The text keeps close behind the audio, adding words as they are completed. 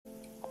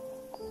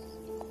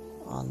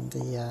on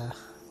the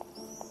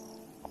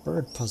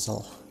bird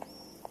puzzle.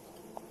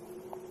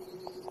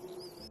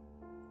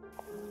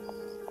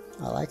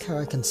 I like how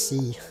I can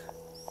see.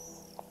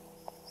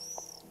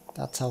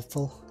 That's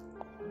helpful.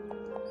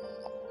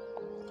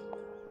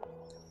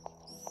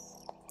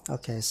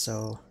 Okay,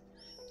 so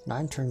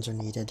 9 turns are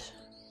needed.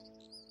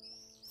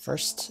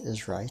 First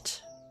is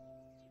right.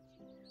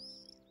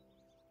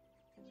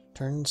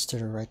 Turns to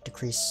the right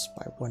decrease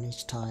by 1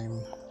 each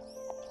time.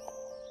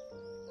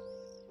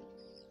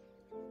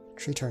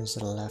 3 turns to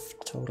the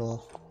left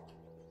total.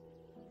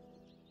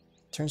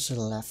 Turns to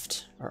the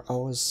left are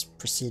always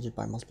preceded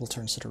by multiple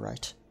turns to the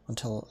right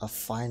until a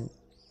fine...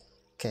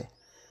 Okay.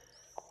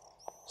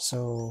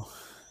 So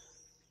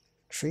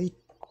 3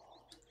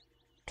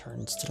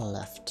 turns to the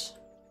left.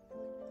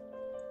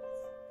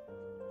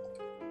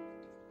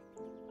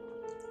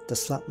 The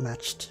slot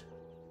matched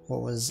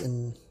what was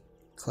in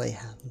clay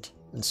hand.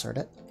 Insert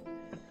it.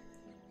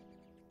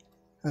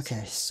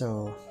 Okay,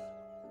 so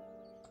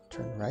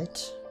turn right.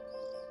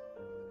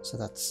 So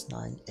that's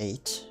 9,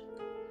 8,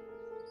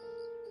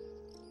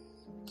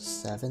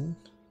 7,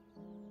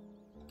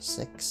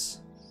 6,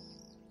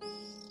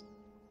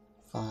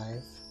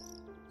 5,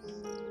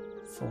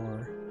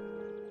 4,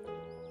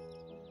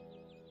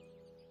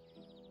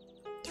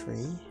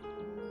 3,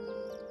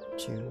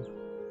 2,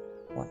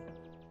 1.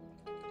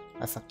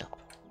 I fucked up.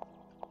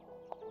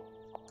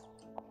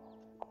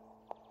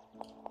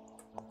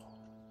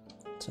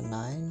 So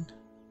 9,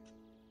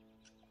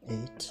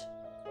 8,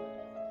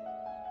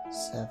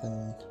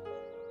 7,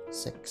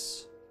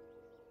 6,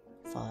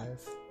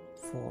 5,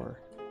 4,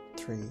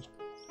 3,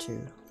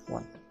 2,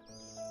 1.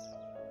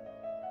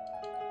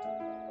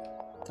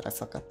 Did I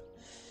fuck up?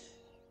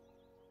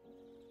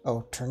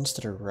 Oh, turns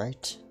to the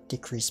right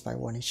decrease by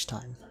 1 each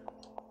time.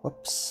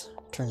 Whoops.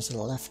 Turns to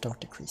the left don't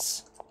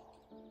decrease.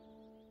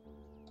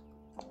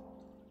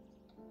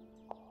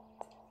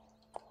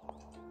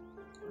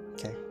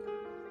 Okay.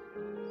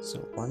 So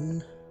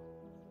 1,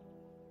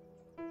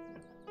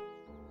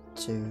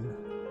 2,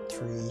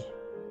 3,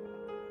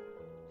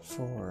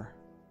 4,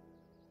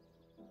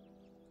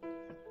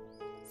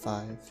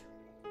 5,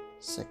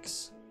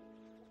 6,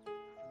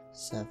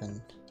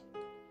 7,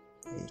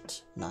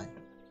 8, 9.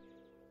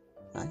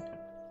 9?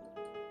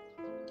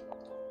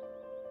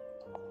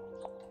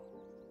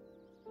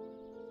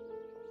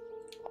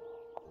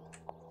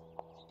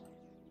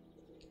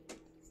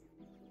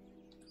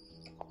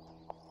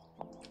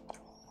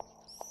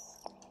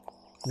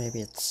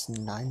 Maybe it's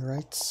 9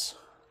 rights.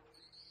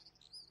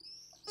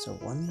 So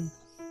 1,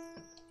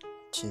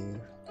 2,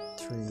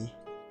 3,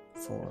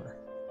 4,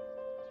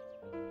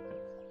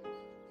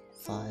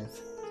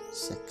 5,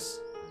 6,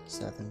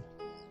 7,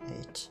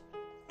 8,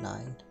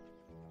 9.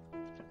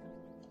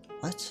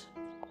 What?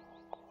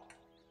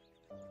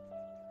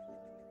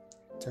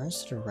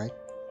 Turns to the right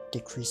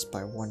decrease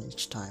by 1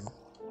 each time.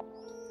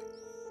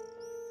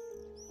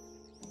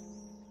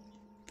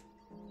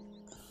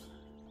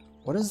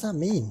 What does that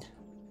mean?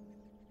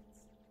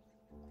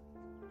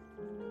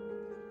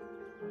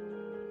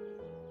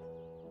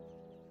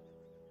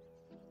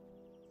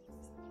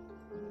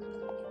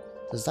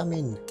 Does that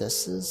mean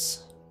this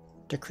is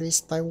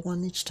decreased by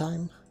 1 each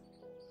time?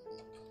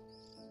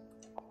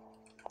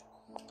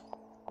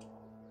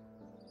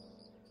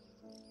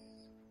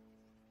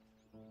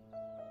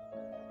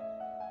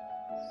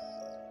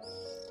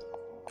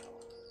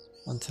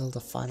 Until the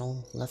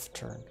final left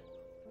turn.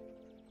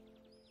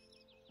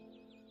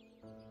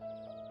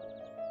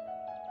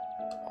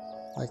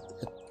 Like,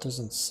 it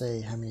doesn't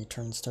say how many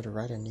turns to the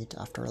right I need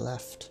after a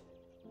left.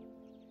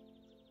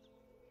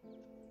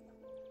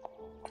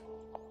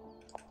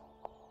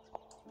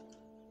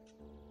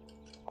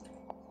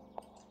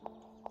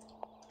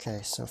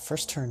 Okay, so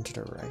first turn to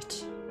the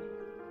right.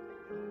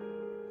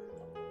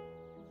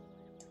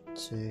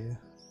 2,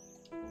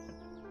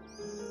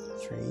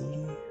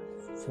 3,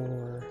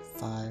 4,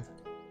 5,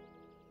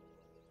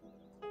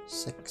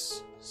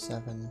 6,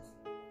 7,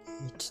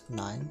 8,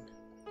 9.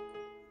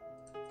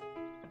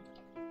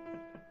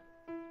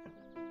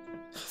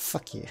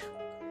 Fuck you.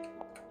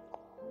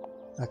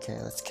 Okay,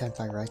 let's count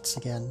by rights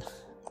again.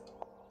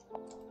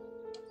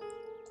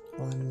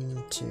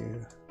 1,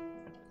 2,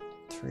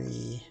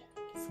 3,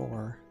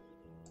 4,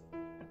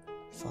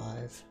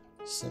 5,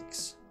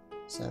 6,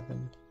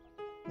 7,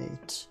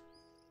 8.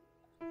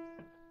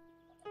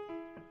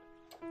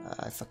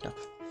 I fucked up.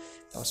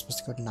 I was supposed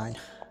to go to 9.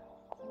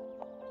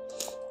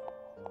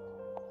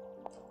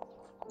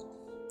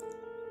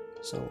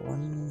 So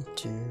 1,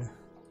 2,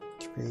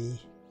 3,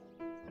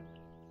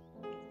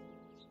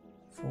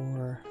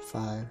 4,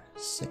 5,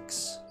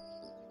 6,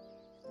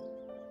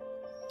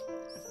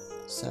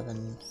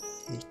 7,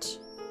 8,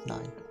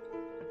 9.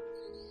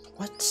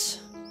 What?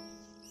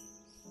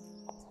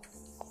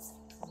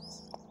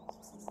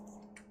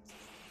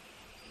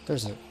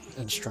 There's an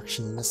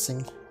instruction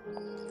missing.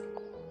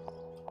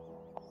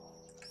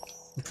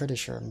 I'm pretty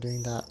sure I'm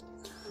doing that.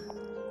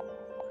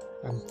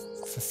 I'm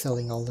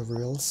fulfilling all the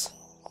rules.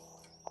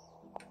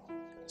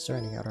 Is there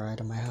any other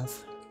item I have?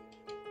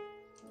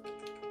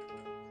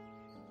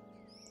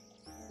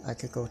 I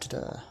could go to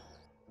the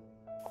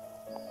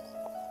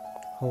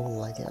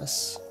hole, I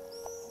guess.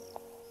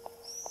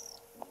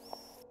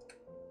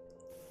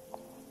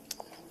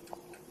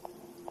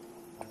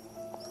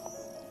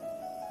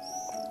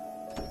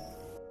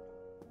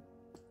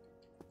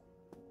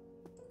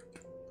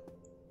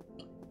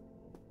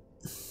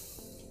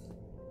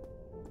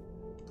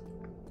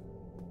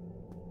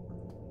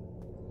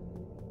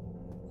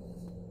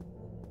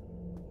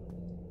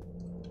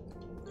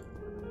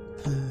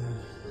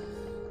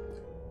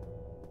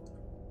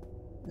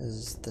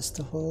 Is this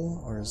the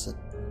hole, or is it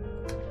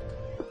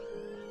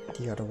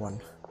the other one?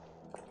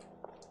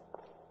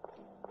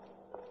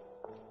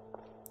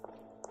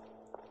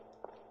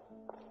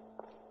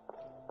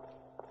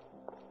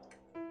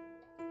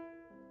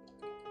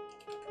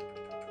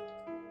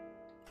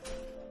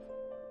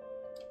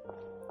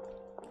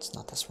 It's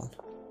not this one.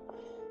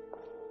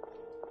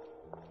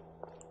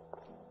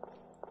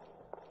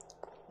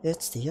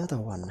 It's the other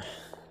one.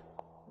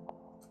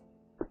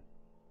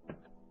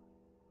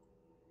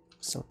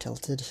 So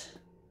tilted.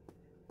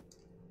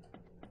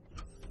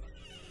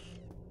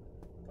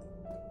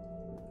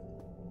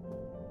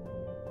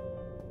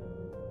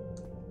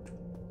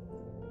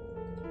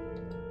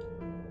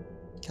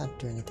 Can't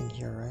do anything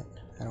here, right?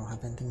 I don't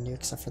have anything new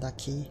except for that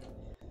key.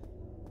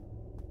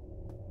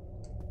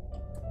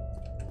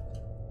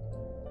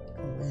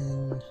 Go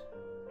in.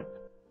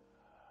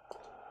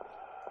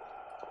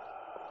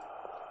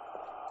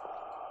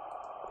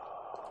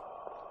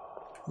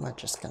 I'm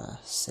just gonna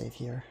save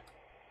here.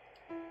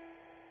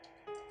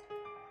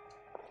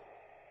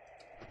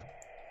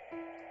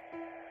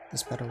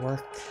 This better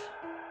work.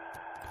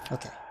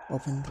 Okay,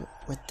 opened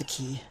with the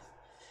key.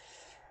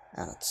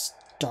 And it's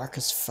dark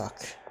as fuck.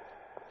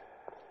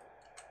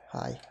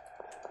 Hi.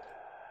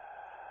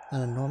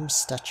 An enormous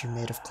statue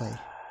made of clay.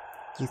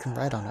 You can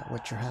write on it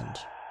with your hand.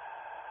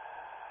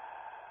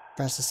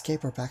 Press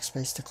escape or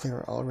backspace to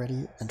clear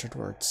already entered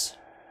words.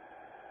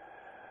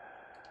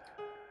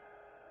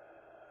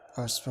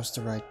 I was supposed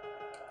to write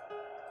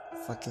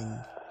fucking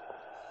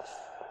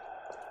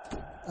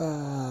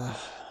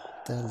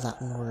the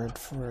Latin word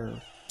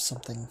for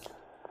something.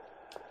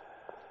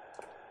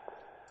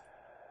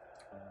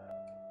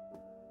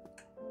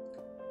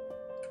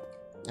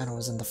 And I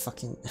was in the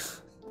fucking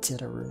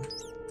theater room.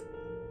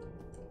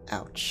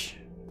 Ouch.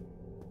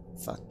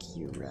 Fuck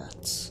you,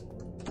 rats.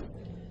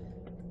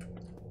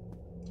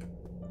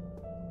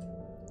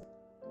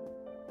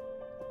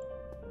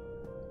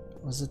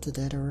 Was it the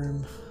data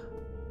room?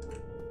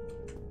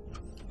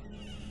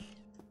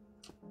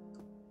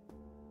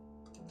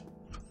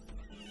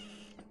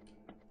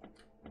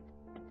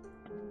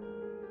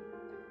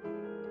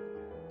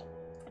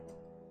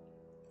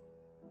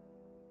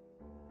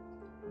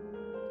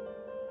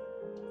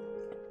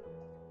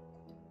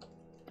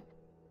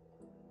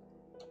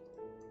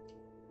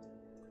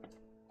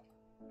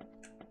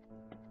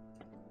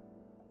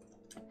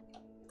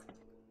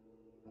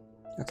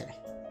 Okay.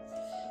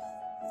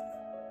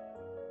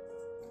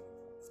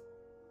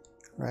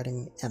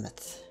 Writing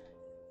Emmett.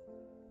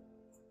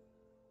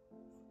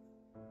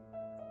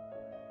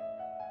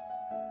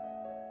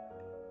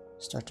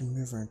 Start to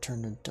move and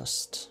turn to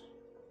dust.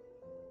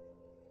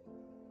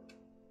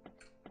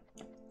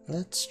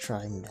 Let's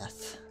try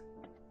meth.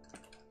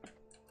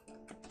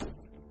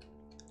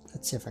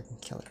 Let's see if I can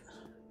kill it.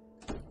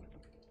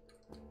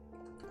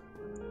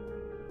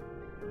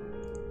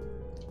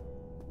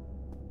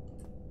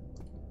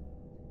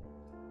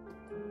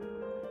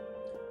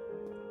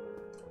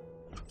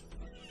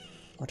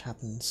 What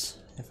happens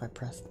if I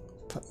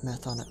put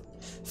meth on it?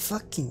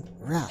 Fucking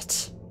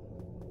rat!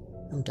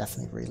 I'm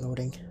definitely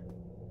reloading.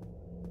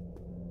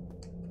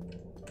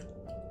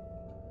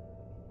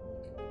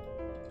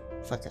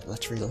 Fuck it,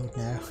 let's reload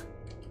now.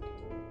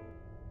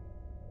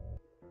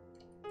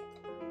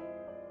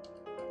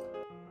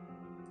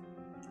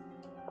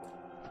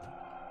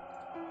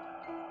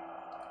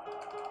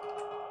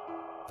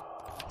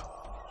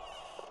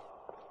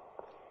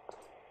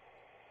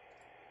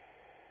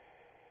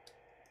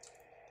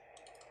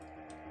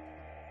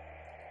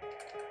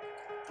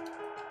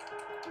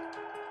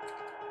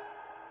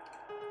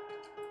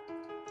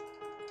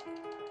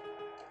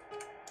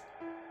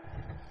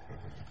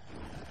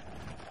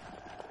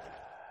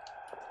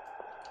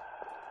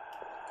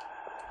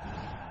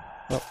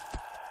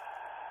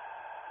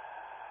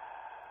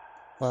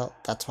 Well,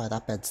 that's why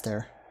that bed's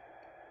there.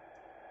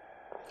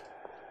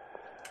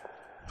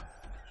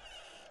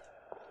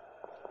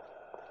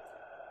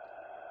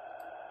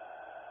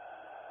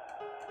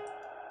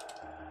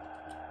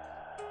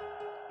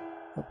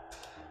 Oop.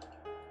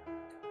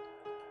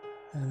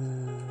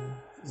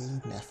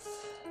 E-meth.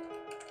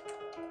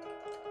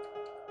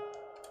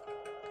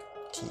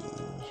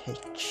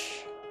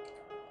 T-H.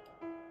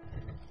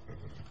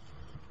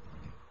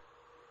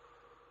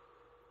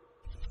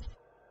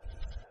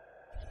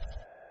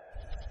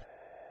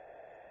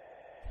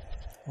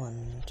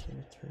 One, two,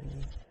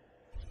 three.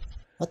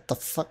 What the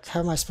fuck? How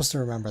am I supposed to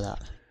remember that?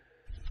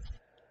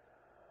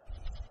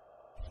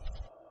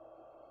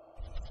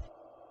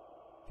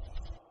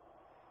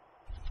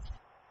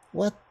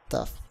 What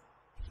the...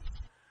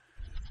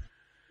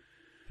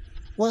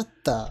 What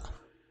the...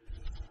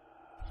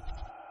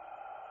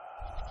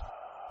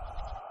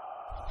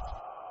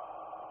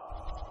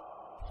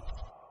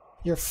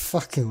 You're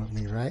fucking with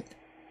me, right?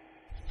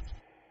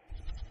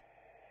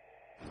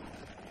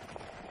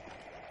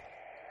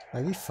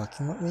 Are you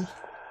fucking with me?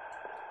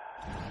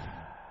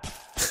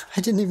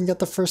 I didn't even get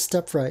the first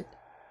step right.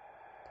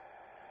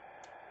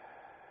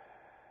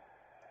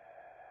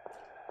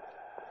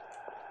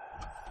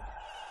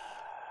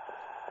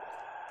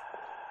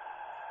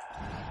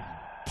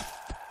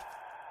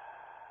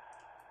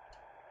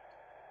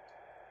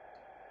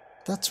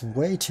 That's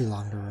way too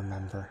long to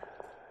remember.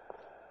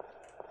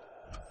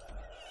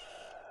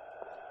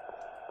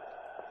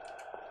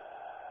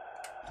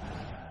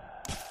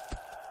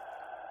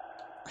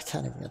 I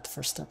can't even get the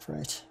first step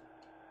right.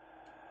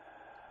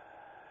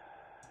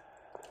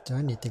 Do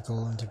I need the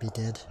golem to be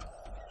dead?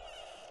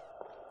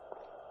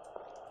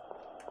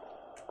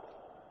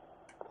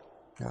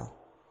 No.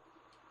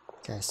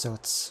 Okay, so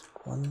it's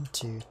 1,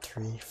 2,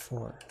 3,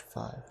 4,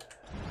 5.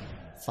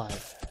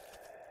 5.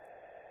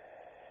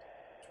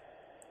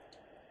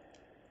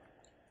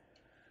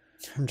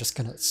 I'm just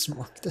gonna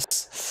smoke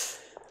this.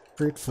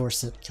 Brute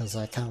force it, because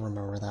I can't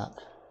remember that.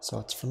 So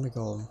it's from the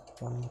golem.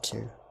 1,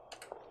 2,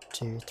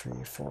 2,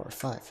 3, 4,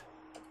 5.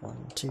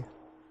 1, 2,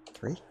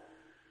 3.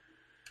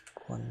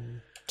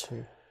 1,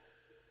 2.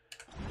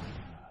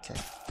 Okay.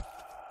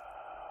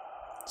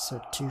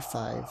 So 2,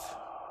 5,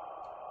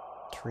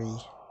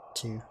 3,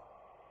 2.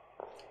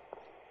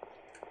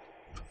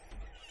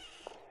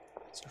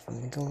 So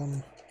from the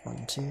golem,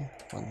 1, 2,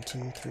 1,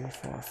 2, 3,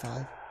 4,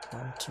 5.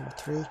 1, 2,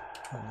 3.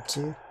 1,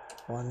 2.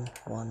 1,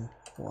 1,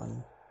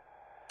 1.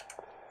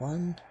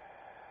 1.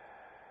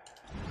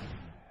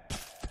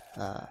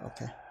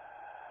 Okay.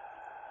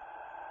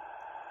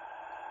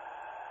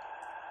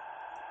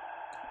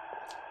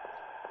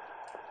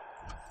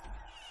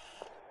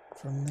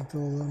 From the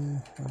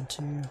golem, 1,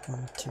 2,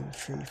 1, 2,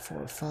 3,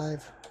 4,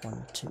 5.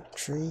 1, 2,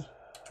 3.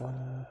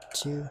 1,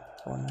 2,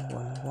 1,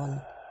 1,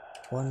 1.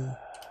 1,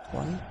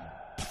 1.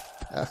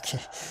 Okay.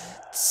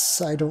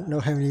 So I don't know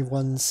how many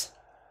ones.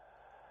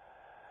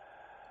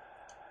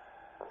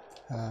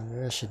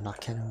 Maybe I should not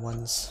count in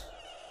ones.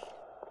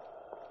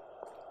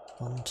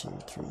 1, 2,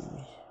 3,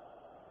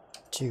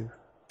 2.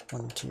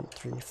 1, 2,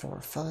 3,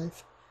 4,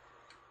 5.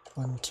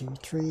 1, 2,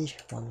 3.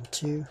 1,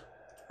 2.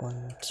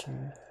 1, 2,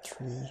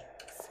 3,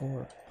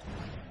 4.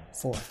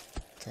 4.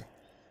 Okay.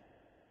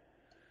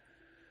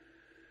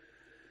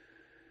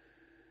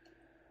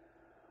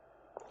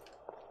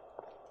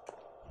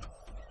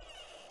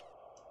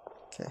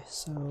 Okay,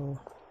 so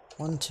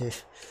 1, 2,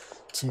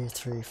 2,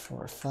 3,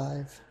 4,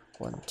 5.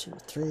 1, 2,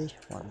 3.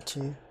 1,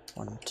 2.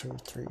 1, 2,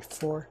 3,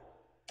 4.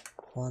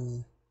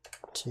 1,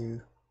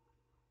 2.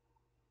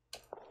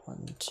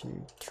 1,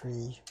 2,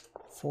 3,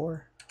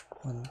 4.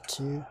 1,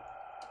 2.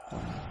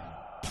 1.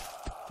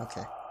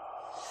 Okay.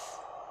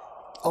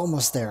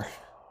 Almost there.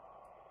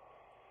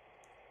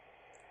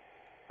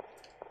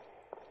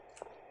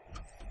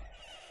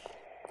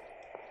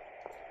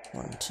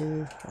 One,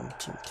 two, 1,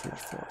 2, 3,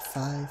 4,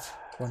 5.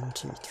 1,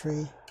 2,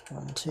 3.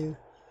 1, 2.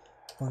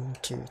 1,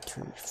 2,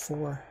 3,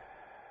 4.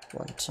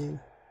 1, 2.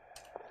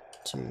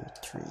 2,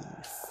 3,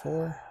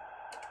 4.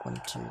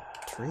 1, 2,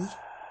 3.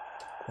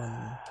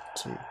 1,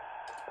 2,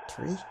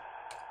 3,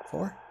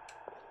 4.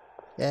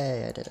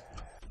 Yay, I did it.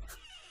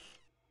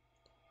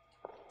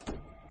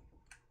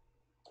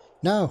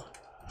 No!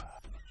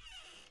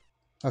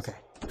 Okay.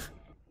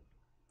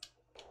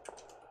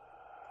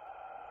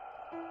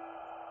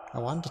 I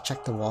wanted to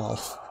check the wall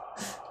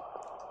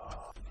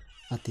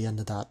at the end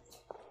of that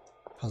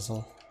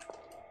puzzle.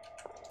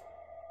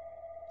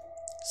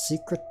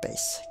 Secret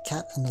base.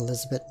 Cat and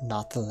Elizabeth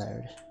not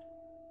allowed.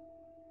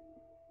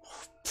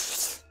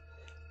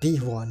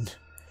 B1.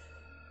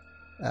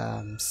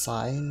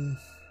 Sign.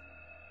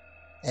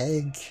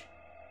 Egg.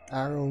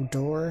 Arrow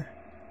door.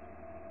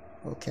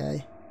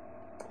 Okay.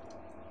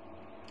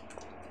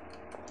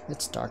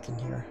 It's dark in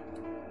here.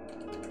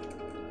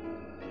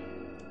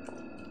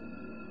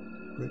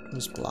 Route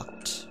was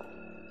blocked.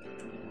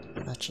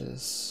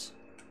 Matches.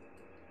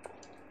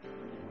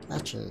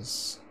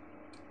 Matches.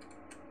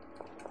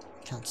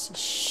 Can't see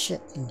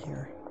shit in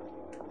here.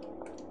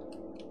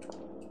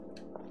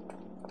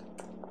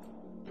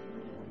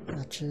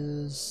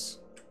 Matches.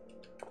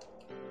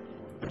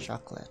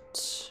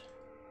 Chocolate.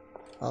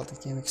 Well, the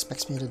game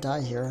expects me to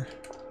die here.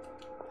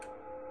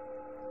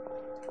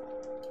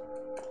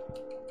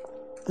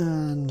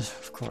 And,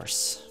 of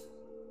course,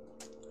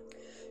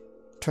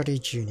 30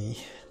 June.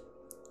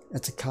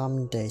 It's a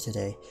calm day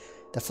today.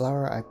 The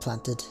flower I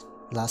planted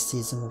last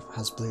season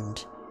has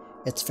bloomed.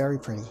 It's very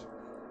pretty.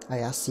 I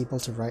asked Sibyl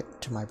to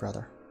write to my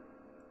brother.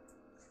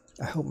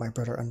 I hope my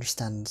brother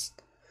understands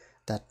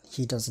that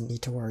he doesn't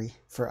need to worry,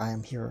 for I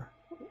am here.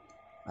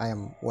 I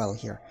am well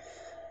here.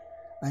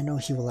 I know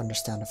he will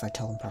understand if I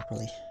tell him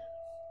properly.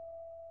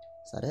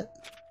 Is that it?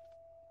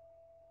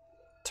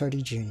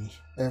 30 June.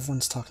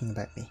 Everyone's talking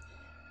about me.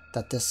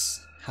 That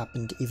this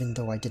happened even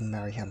though I didn't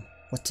marry him.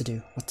 What to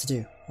do? What to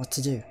do? What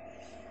to do?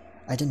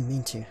 I didn't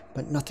mean to,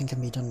 but nothing can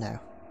be done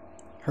now.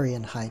 Hurry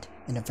and hide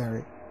in a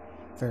very,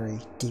 very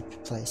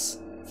deep place.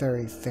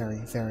 Very, very,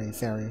 very,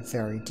 very,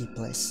 very deep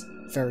place.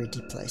 Very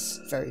deep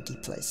place. Very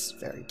deep place.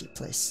 Very deep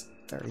place.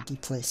 Very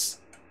deep place.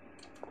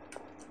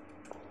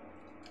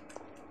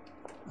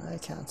 I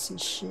can't see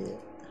shit.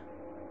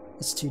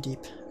 It's too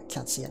deep. I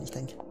can't see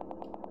anything.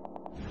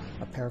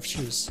 A pair of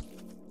shoes.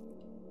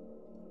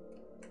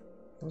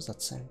 What was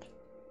that sound?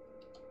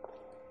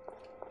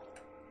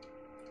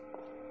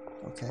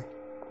 Okay.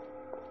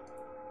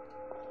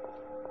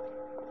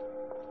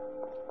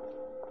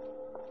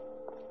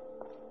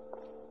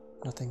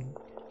 Nothing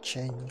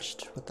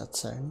changed with that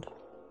sound.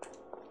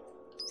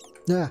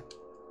 Yeah.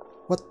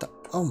 What the?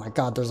 Oh my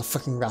god, there's a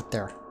fucking rat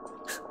there.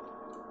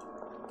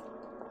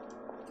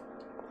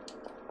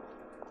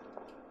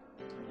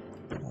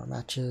 More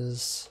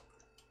matches.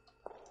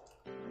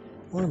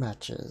 More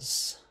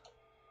matches.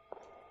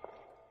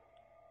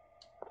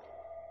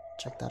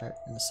 Check that out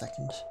in a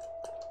second.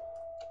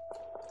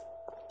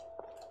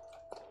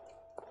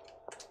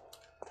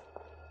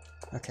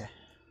 Okay.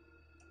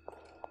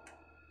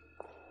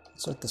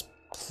 What's with this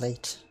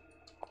plate?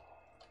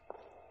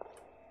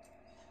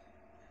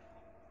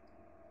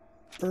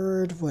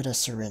 Bird with a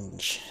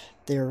syringe.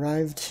 They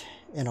arrived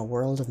in a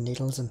world of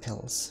needles and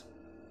pills.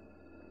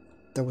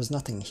 There was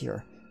nothing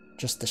here,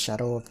 just the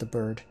shadow of the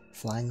bird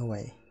flying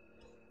away.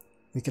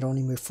 We could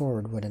only move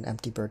forward with an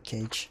empty bird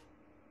cage.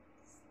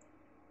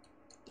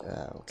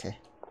 Okay.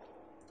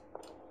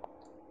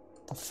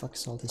 The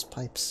fuck's all these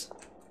pipes?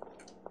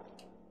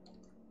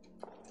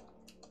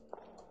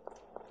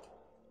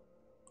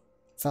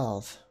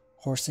 Valve.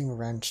 Horsing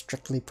around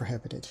strictly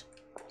prohibited.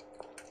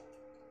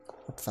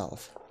 What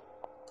valve?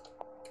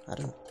 I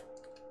don't...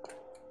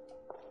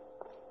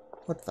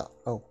 What valve?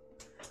 Oh.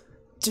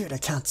 Dude, I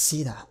can't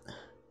see that.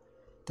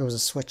 There was a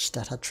switch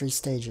that had 3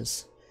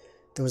 stages.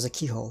 There was a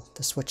keyhole.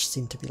 The switch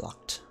seemed to be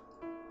locked.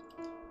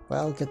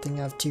 Well, good thing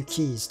I have 2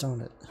 keys,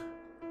 don't it?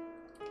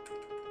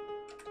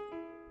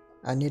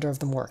 And neither of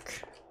them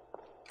work.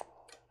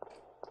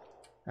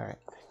 Alright,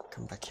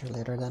 come back here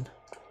later then.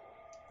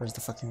 Where's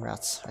the fucking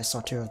rats? I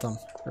saw 2 of them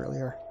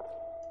earlier.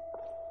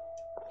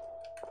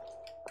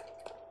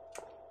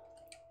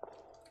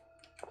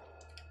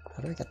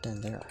 How do I get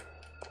down there?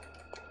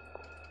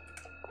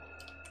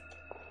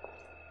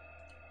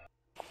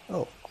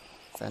 Oh,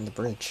 found the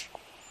bridge.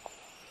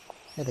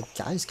 Hey, the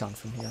guy's gone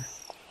from here.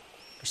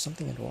 There's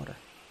something in the water.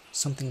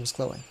 Something was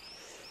glowing.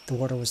 The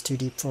water was too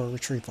deep for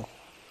retrieval.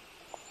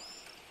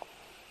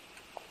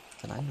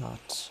 Can I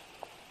not?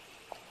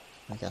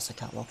 I guess I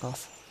can't walk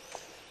off.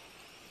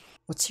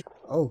 What's here?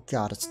 Oh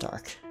god, it's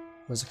dark.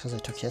 Was it because I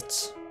took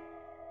hits?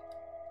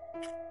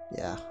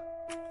 Yeah.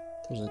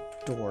 There's a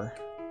door.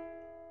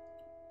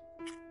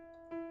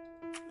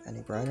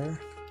 Any brighter?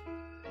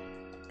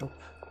 Nope.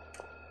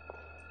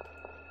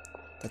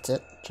 That's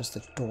it? Just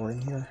a door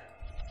in here?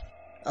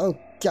 Oh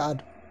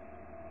god!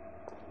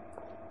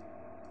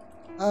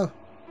 Oh!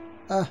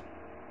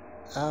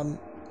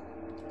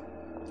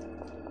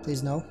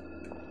 Please no?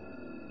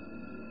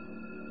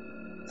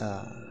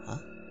 Huh?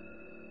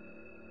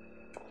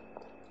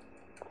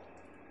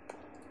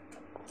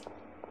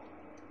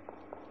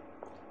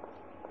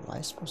 Am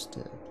I supposed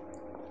to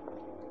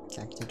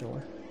yank the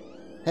door?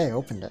 Hey,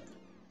 opened it.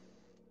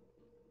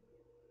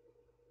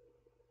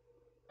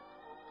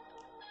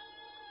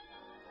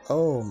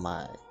 Oh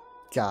my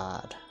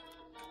god.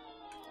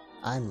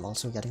 I'm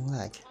also getting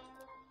lag.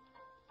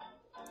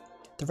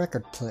 The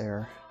record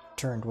player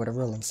turned with a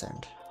rolling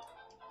sound.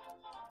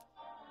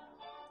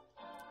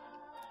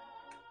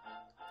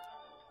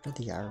 What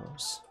are the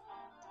arrows?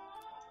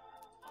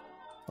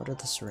 What are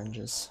the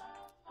syringes?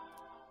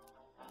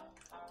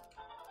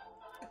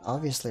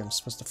 Obviously I'm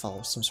supposed to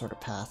follow some sort of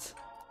path.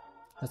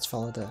 Let's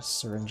follow the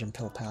syringe and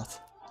pill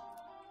path.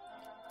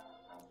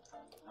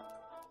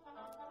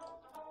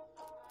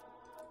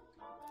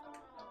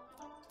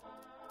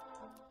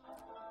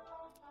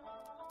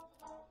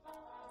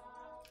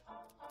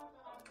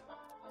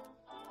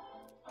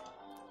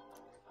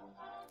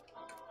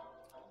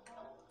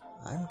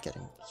 I'm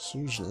getting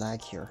huge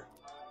lag here.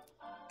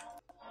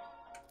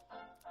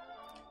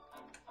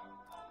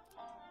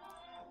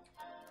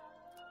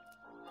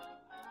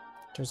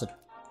 There's a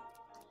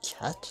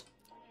cat?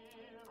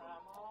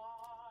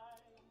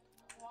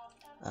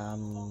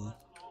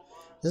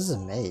 This is a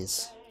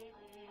maze.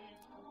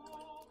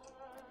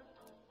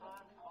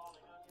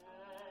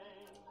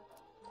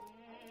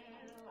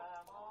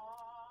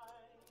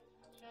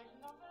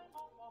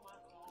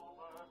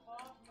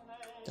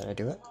 Did I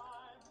do it?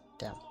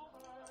 Damn.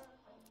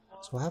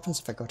 So what happens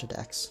if I go to the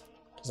X?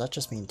 Does that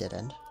just mean dead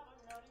end?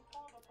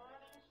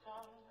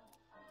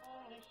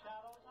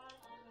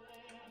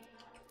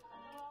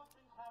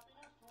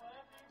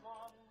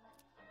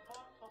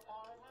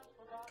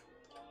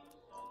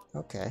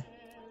 Okay.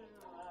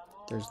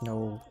 There's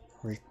no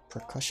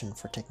repercussion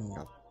for taking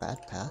a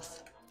bad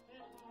path,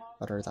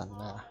 other than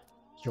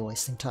you're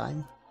wasting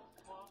time.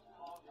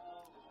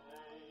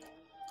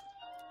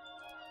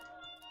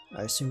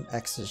 I assume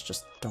X is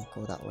just don't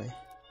go that way.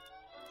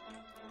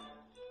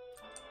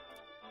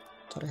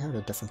 Thought I heard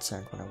a different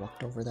sound when I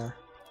walked over there.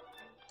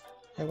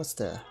 Hey, what's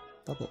the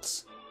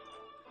bubbles?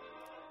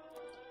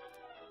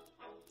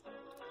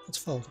 Let's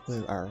follow the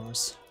blue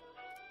arrows.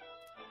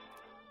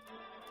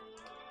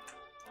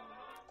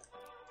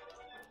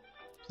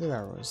 Blue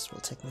arrows will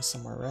take me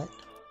somewhere, right?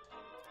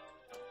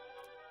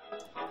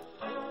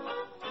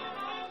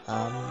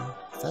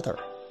 Feather.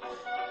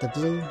 The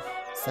blue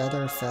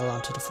feather fell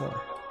onto the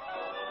floor.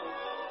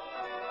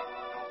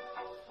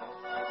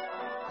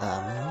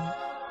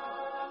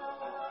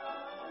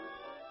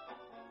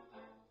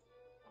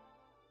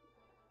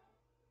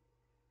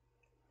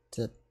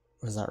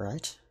 Was that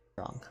right?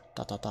 Wrong. ...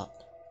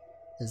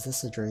 Is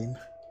this a dream?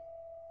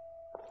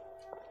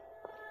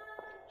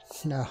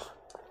 No,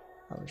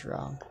 I was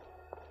wrong.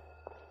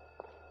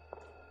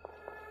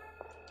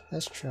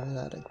 Let's try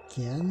that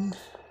again.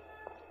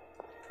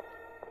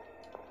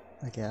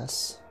 I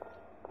guess.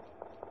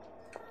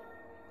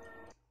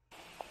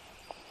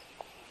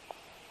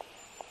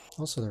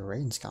 Also, the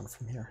rain's gone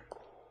from here.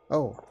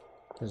 Oh,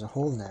 there's a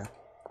hole now.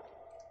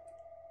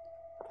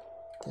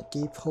 The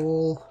deep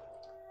hole.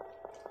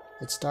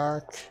 It's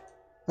dark.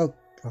 Oh,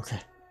 okay.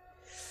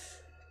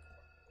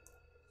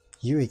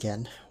 You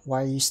again?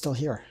 Why are you still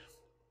here?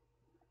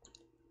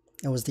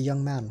 It was the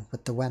young man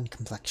with the wan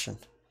complexion.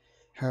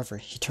 However,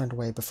 he turned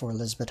away before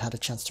Elizabeth had a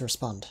chance to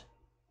respond.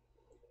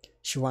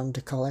 She wanted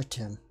to call out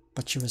to him,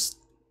 but she was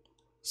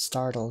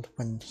startled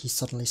when he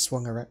suddenly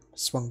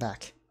swung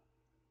back.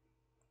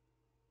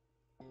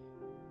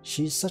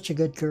 She's such a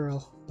good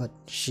girl, but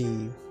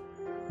she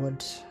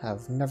would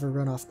have never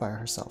run off by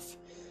herself,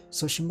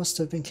 so she must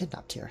have been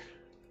kidnapped here.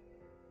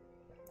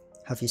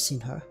 Have you seen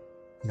her?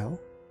 No?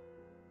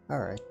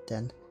 Alright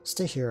then,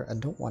 stay here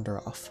and don't wander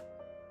off.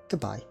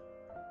 Goodbye.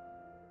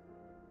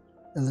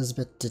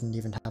 Elizabeth didn't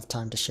even have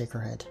time to shake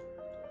her head.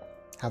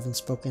 Having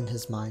spoken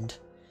his mind,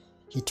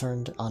 he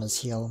turned on his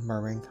heel,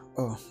 murmuring,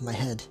 "Oh, my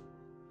head,"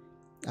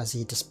 as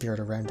he disappeared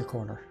around the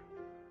corner.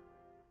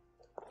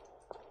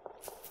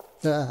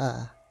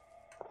 Ah.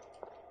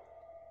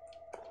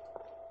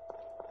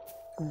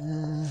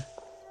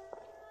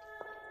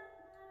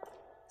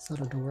 Is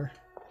that a door?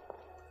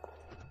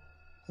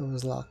 It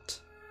was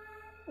locked.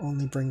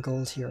 Only bring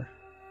gold here.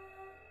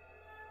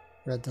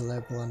 Read the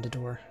label on the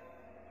door.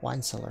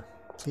 Wine cellar.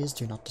 Please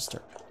do not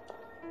disturb.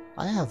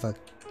 I have a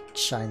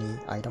shiny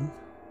item.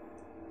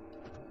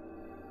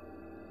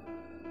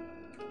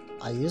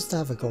 I used to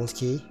have a gold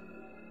key.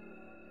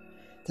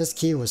 This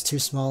key was too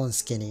small and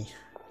skinny.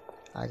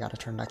 I gotta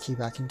turn that key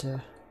back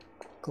into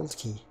gold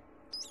key.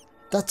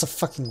 That's a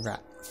fucking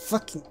rat.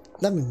 Fucking...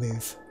 Let me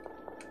move.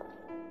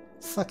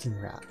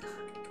 Fucking rat.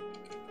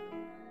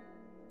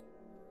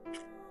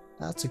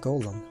 That's a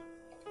golem.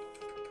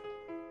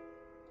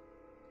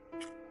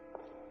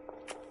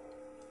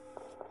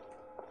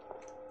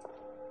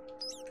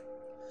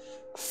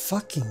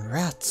 Fucking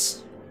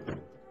rats.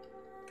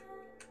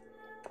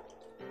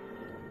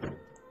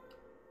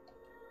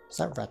 Is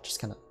that rat just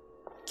gonna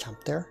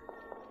camp there?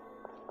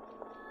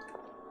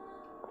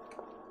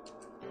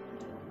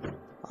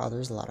 Oh,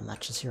 there's a lot of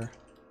matches here.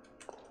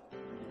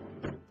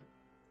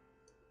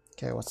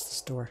 Okay, what's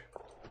this door?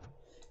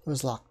 It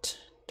was locked.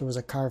 There was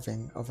a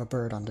carving of a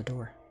bird on the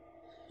door.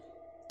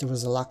 There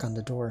was a lock on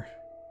the door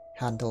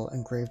handle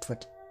engraved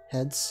with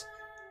heads,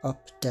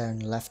 up, down,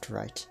 left,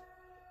 right.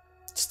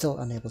 Still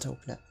unable to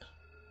open it.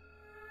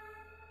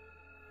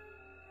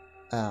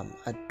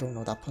 I don't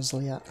know that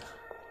puzzle yet.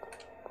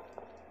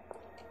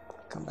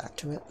 Come back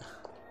to it,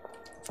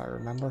 if I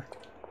remember.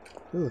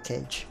 Ooh, a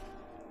cage.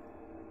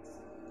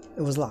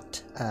 It was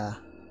locked.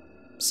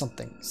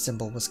 Something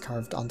symbol was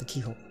carved on the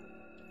keyhole.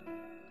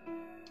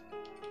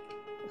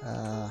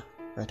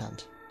 Right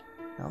hand.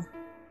 No?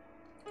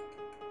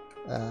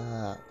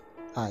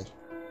 I.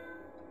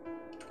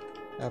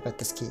 How about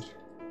this key?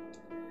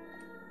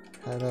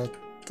 How about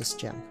this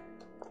gem?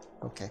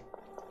 Okay.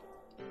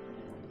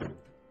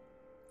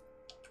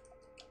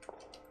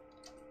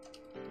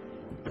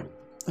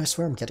 I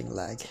swear I'm getting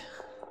lag.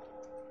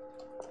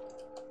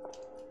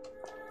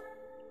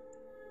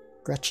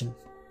 Gretchen.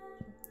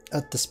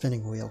 At the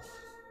spinning wheel.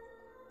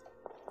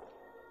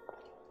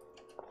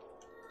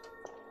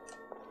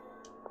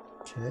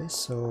 Okay,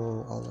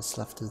 so all that's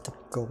left is the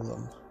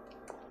golem.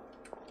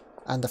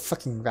 And the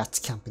fucking rat's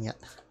camping it.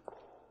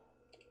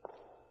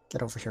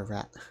 Get over here,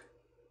 rat.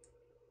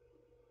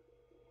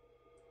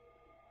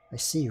 I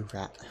see you,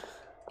 rat.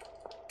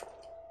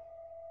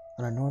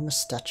 An enormous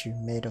statue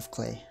made of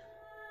clay.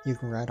 You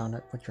can ride on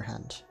it with your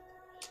hand.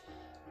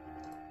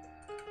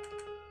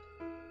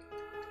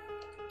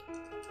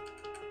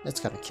 It's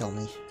gonna kill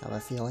me, I have a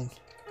feeling.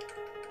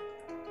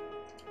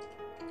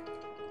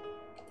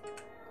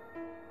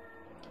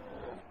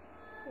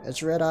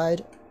 It's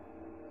red-eyed.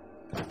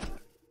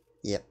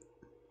 Yep.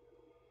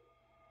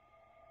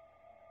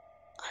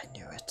 I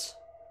knew it.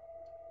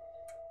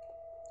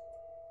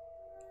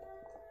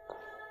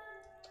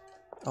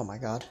 Oh my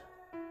god.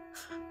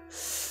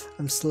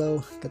 I'm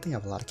slow. Good thing I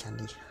have a lot of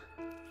candy.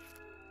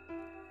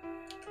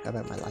 How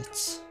about my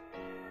lights?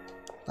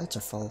 Lights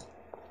are full,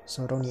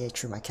 so it only ate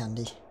through my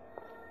candy.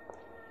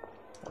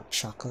 Or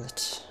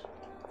chocolate.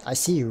 I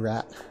see you,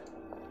 rat.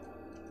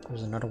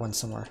 There's another one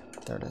somewhere.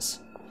 There it is.